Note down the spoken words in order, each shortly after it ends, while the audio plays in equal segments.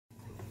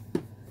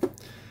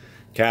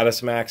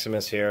Catus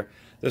Maximus here.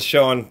 Just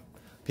showing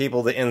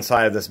people the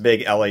inside of this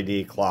big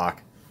LED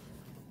clock.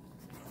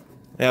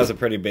 It has a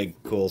pretty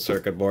big, cool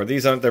circuit board.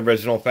 These aren't the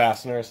original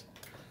fasteners.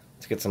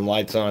 Let's get some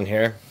lights on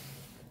here.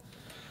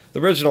 The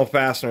original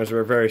fasteners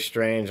were very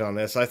strange on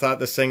this. I thought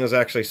this thing was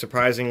actually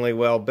surprisingly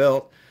well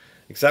built,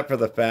 except for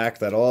the fact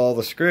that all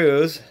the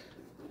screws...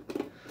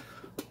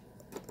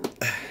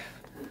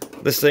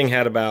 This thing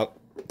had about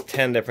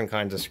 10 different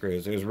kinds of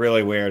screws. It was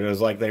really weird. It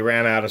was like they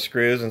ran out of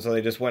screws, and so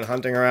they just went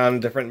hunting around in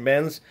different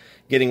bins,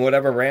 getting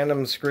whatever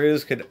random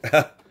screws could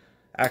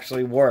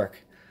actually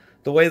work.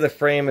 The way the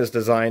frame is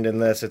designed in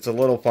this, it's a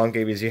little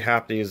funky because you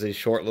have to use these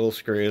short little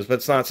screws, but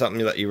it's not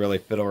something that you really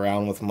fiddle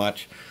around with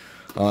much.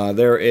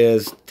 There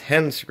is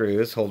 10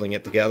 screws holding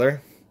it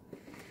together,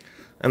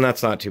 and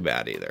that's not too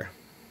bad either.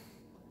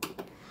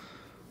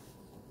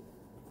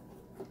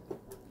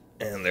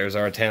 And there's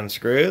our 10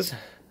 screws.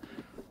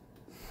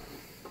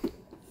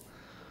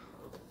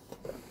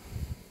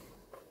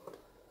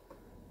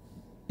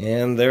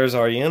 And there's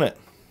our unit.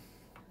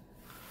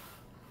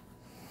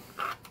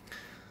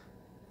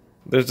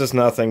 There's just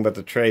nothing but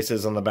the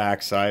traces on the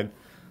back side.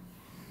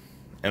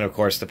 And of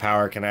course the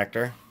power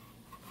connector.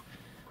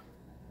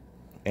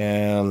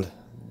 And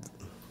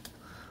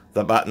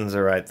the buttons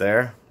are right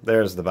there.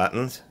 There's the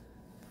buttons.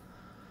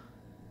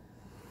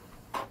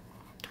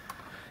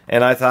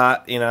 And I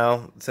thought, you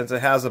know, since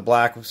it has a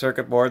black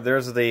circuit board,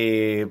 there's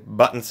the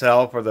button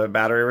cell for the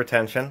battery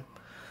retention.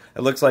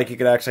 It looks like you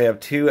could actually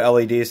have two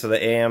LEDs, so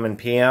the AM and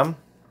PM,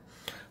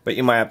 but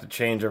you might have to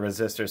change a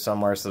resistor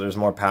somewhere so there's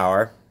more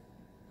power.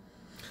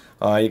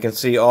 You can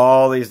see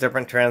all these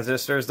different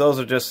transistors. Those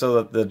are just so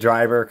that the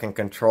driver can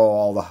control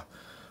all the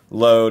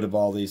load of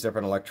all these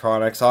different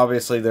electronics.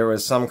 Obviously there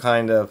was some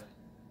kind of...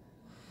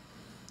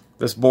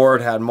 This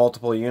board had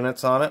multiple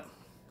units on it.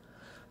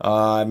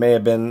 It may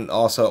have been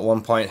also at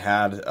one point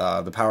had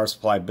the power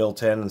supply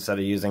built in instead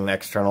of using an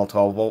external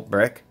 12-volt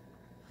brick.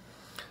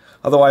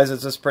 Otherwise,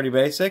 it's just pretty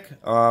basic,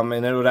 and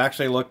it would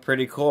actually look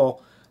pretty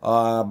cool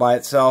by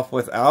itself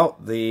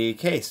without the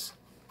case.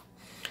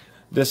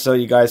 Just so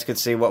you guys could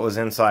see what was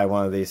inside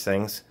one of these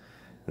things.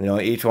 You know,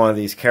 each one of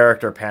these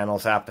character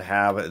panels have to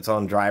have its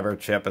own driver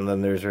chip, and then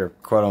there's your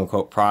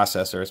quote-unquote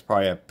processor. It's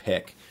probably a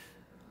PIC.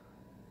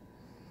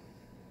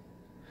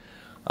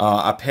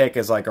 A PIC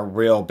is like a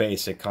real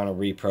basic kind of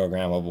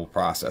reprogrammable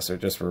processor,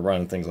 just for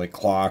running things like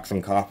clocks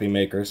and coffee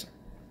makers.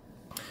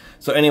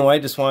 So anyway,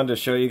 just wanted to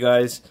show you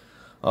guys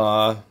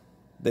the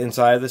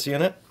inside of this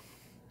unit.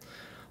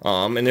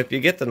 And if you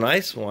get the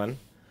nice one,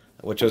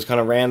 which was kind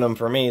of random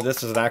for me,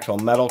 this is an actual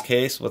metal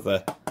case with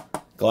a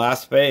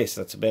glass face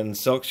that's been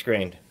silk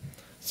screened.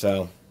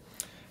 So,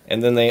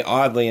 and then they,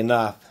 oddly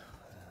enough,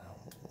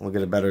 we'll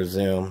get a better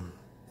zoom.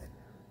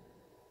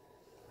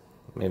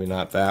 Maybe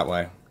not that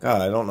way.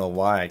 God, I don't know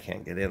why I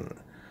can't get in.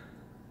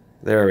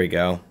 There we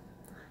go.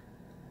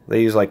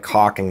 They use like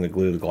caulking to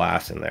glue the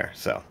glass in there,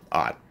 so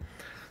odd.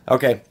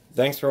 Okay,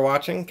 thanks for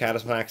watching.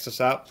 Catus Maximus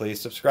out.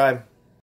 Please subscribe.